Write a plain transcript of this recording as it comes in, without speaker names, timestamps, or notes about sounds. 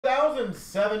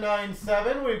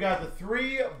CloutsnChara797. We've got the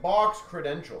 3-box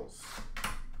credentials.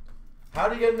 How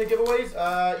do you get in the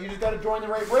giveaways? You just got to join the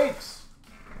right breaks.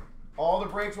 All the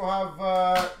breaks will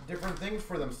have different things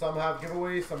for them. Some have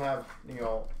giveaways, some have, you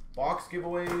know, box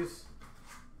giveaways.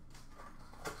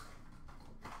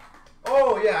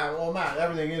 Oh, yeah, well, Matt,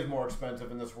 everything is more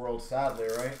expensive in this world, sadly,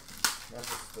 right? That's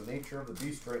just the nature of the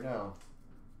beast right now.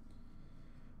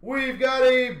 We've got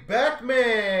a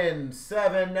Beckman,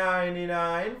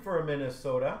 $7.99 for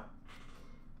Minnesota.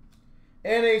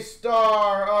 And a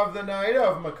Star of the Night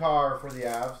of Makar for the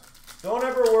Avs. Don't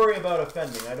ever worry about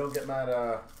offending. I don't get mad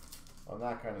on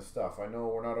that kind of stuff. I know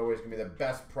we're not always going to be the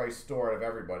best price store out of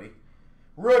everybody.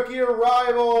 Rookie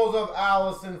Arrivals of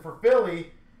Allison for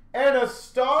Philly. And a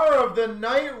Star of the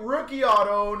Night rookie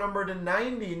auto, number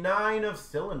 /99 of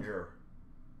Sillinger.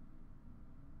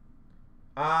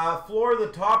 Floor the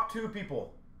top 2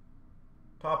 people.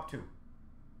 Top 2.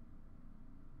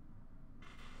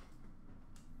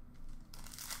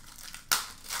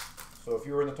 So if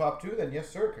you were in the top 2, then yes,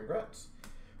 sir. Congrats.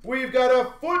 We've got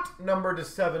a foot number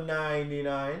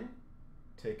 /799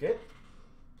 ticket.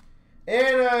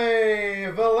 And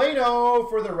a Veleno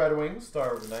for the Red Wings,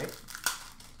 Star of the Night.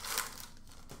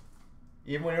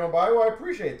 Even when you don't buy, well, I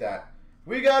appreciate that.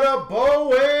 We got a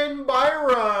Bowen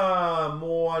Byram,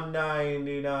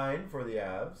 $1.99 for the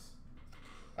Avs.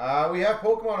 We have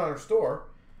Pokemon on our store.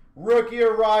 Rookie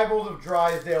Arrivals of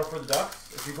Drysdale for the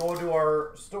Ducks. If you go to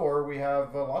our store, we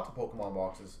have lots of Pokemon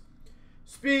boxes.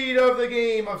 Speed of the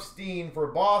Game of Steen for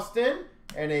Boston.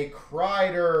 And a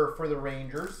Kreider for the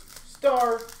Rangers.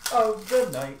 Star of the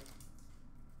Night.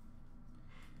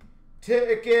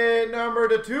 Ticket number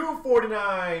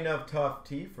 /249 of Tough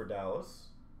T for Dallas.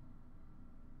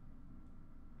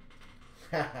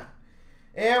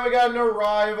 And we got an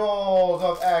Arrivals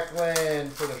of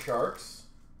Eklund for the Sharks.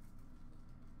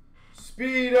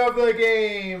 Speed of the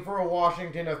Game for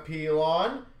Washington of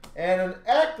Pilon. And an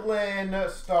Eklund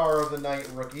Star of the Night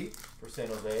rookie for San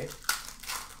Jose.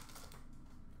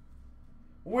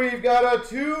 We've got a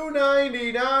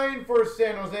 $2.99 for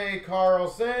San Jose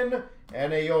Carlson.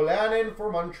 And a Yolanin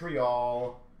for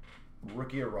Montreal.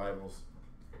 Rookie Arrivals.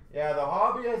 Yeah, the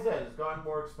hobby, as I said, has gotten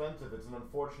more expensive. It's an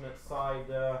unfortunate side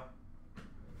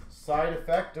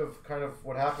effect of kind of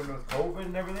what happened with COVID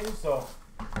and everything. So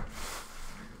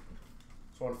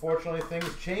unfortunately,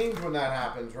 things change when that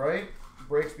happens, right?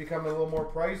 Breaks become a little more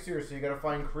pricier, so you got to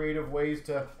find creative ways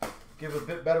to give a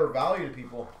bit better value to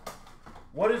people.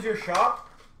 What is your shop?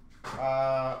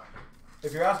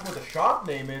 If you're asking what the shop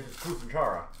name is, it's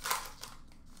CloutsnChara.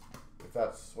 If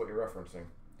that's what you're referencing.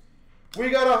 We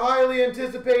got a highly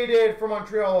anticipated for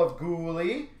Montreal of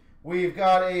Gooley. We've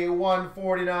got a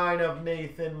 $149 of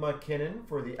Nathan McKinnon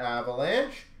for the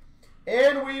Avalanche.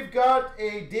 And we've got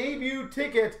a debut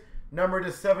ticket number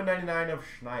 /799 of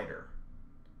Schneider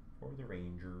for the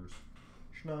Rangers.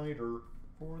 Schneider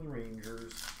for the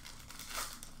Rangers.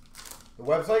 The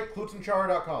website,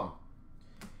 CloutsnChara.com.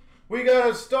 We got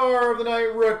a Star of the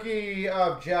Night rookie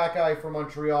of Jack Eye for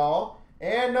Montreal.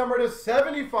 And number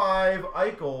 /75,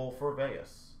 Eichel for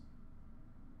Vegas.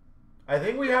 I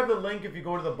think we have the link if you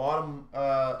go to the bottom,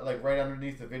 like right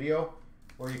underneath the video,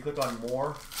 where you click on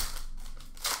more.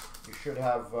 You should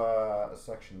have a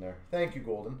section there. Thank you,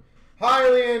 Golden.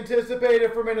 Highly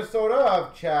anticipated for Minnesota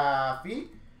of Chaffee.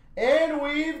 And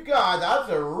we've got, that's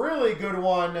a really good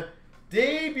one,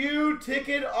 debut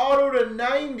ticket auto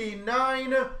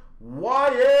 /99,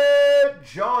 Wyatt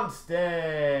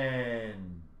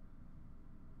Johnston.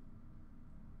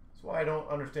 That's why I don't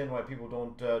understand why people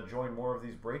don't join more of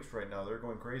these breaks right now. They're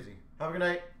going crazy. Have a good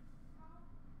night.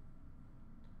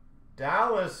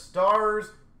 Dallas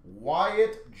Stars,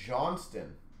 Wyatt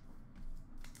Johnston.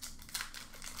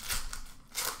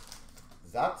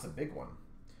 That's a big one.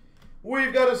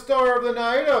 We've got a Star of the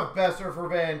Night of Besser for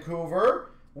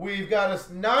Vancouver. We've got a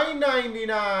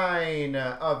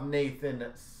 $9.99 of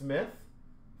Nathan Smith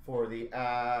for the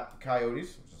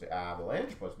Coyotes. I was going to say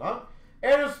Avalanche, but it's not.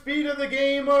 And a Speed of the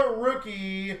Game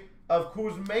rookie of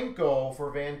Kuzmenko for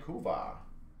Vancouver.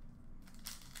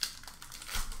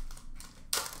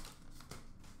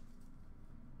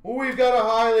 We've got a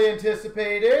highly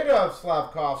anticipated of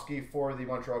Slavkovsky for the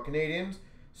Montreal Canadiens.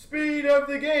 Speed of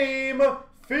the Game,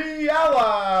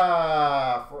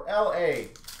 Fiala for LA.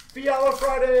 Fiala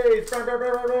Fridays.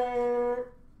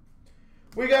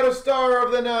 We got a Star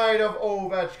of the Night of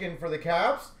Ovechkin for the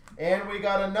Caps. And we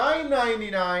got a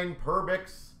 $9.99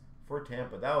 Perbix for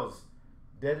Tampa. That was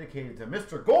dedicated to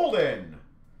Mr. Golden.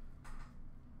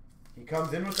 He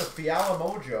comes in with the Fiala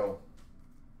Mojo.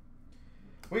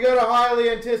 We got a highly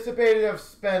anticipated of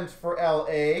Spence for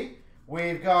LA.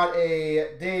 We've got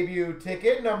a debut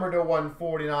ticket, number to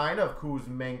 149 of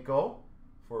Kuzmenko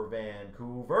for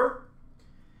Vancouver.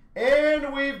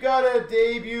 And we've got a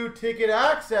debut ticket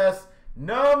access,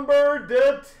 number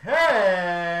to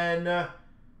 10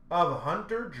 of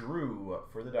Hunter Drew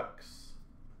for the Ducks.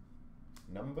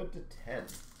 Number to 10.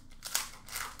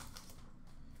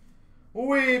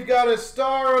 We've got a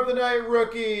Star of the Night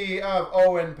rookie of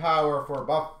Owen Power for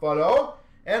Buffalo.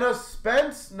 And a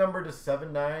Spence, number to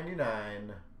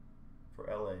 799 for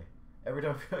LA. Every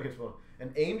time I feel like it's one.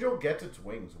 An angel gets its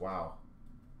wings. Wow.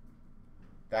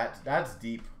 That's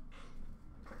deep.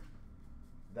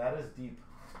 That is deep.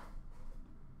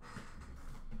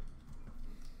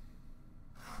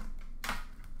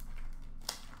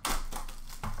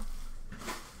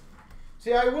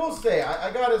 See, I will say,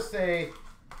 I gotta say,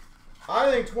 I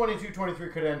think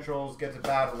 22-23 credentials gets a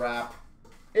bad rap.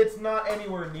 It's not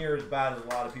anywhere near as bad as a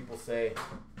lot of people say.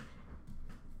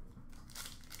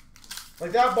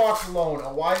 Like that box alone,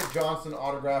 a Wyatt Johnson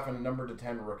autograph and a number to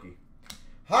 10 rookie.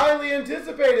 Highly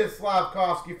anticipated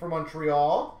Slavkovsky for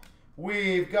Montreal.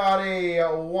 We've got a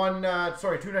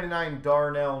 299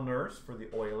 Darnell Nurse for the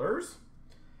Oilers.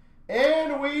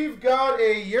 And we've got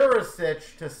a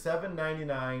Jurisic to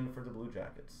 799 for the Blue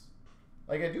Jackets.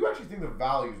 Like, I do actually think the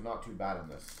value is not too bad in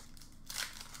this.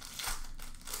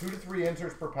 2 to 3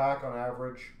 inserts per pack on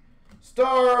average.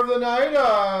 Star of the Night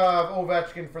of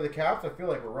Ovechkin for the Caps. I feel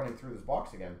like we're running through this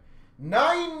box again.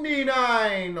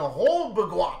 99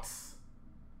 Holbegwats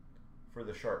for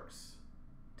the Sharks.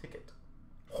 Ticket.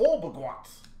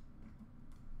 Holbegwats.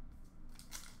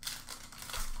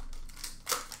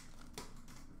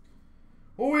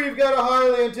 We've got a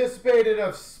highly anticipated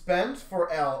of Spence for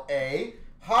LA.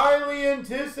 Highly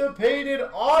anticipated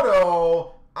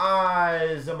auto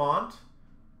Izamont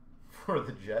for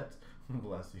the Jets.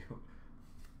 Bless you.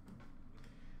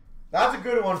 That's a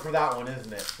good one for that one,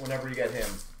 isn't it? Whenever you get him.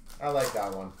 I like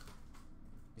that one.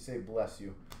 You say bless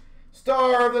you.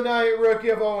 Star of the Night rookie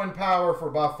of Owen Power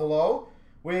for Buffalo.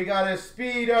 We got a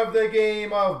speed of the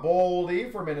game of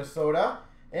Boldy for Minnesota.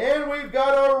 And we've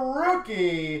got a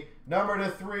rookie, number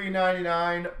to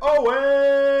 399,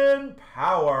 Owen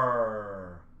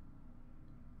Power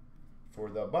for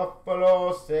the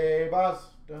Buffalo Sabres.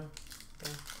 Dun,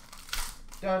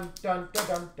 dun, dun, dun,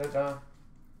 dun, dun, dun.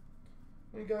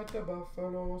 We got the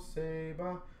Buffalo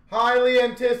Sabres. Highly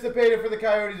anticipated for the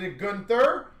Coyotes at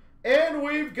Gunther. And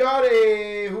we've got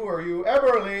a, who are you,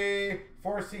 Eberle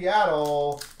for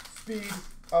Seattle. Speed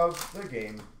of the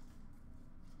game.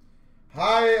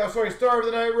 Star of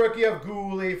the Night rookie of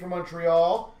Gooley for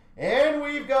Montreal. And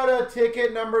we've got a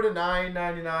ticket number to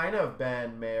 999 of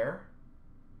Ben Mayer.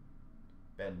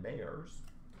 Ben Mayers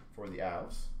for the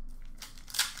Avs.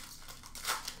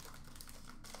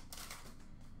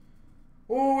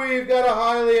 We've got a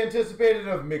highly anticipated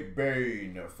of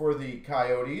McBain for the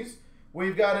Coyotes.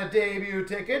 We've got a debut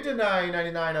ticket to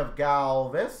 999 of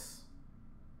Galvis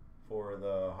for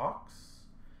the Hawks.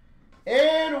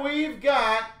 And we've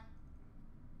got...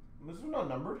 This is not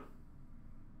numbered.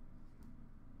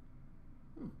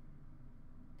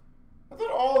 I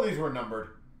thought all of these were numbered.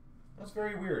 That's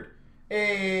very weird.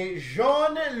 A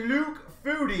Jean-Luc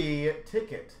Foudy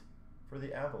ticket for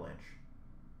the Avalanche.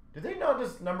 Did they not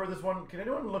just number this one? Can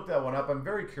anyone look that one up? I'm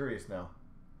very curious now.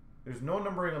 There's no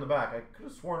numbering on the back. I could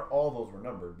have sworn all those were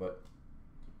numbered, but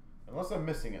unless I'm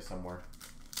missing it somewhere.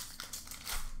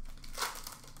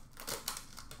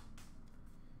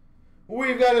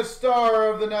 We've got a Star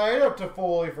of the Night up to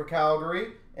Foley for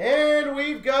Calgary. And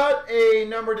we've got a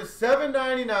number to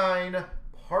 799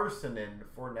 Parsonen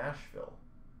for Nashville.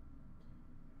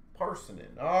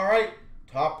 Parsonen. All right.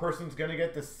 Top person's going to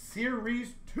get the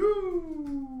Series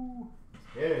 2.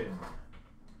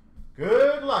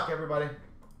 Good luck, everybody.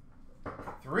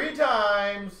 3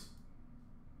 times.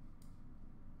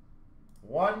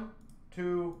 1,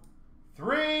 2,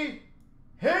 3.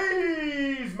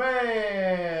 Hayes,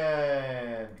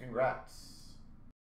 man! Congrats.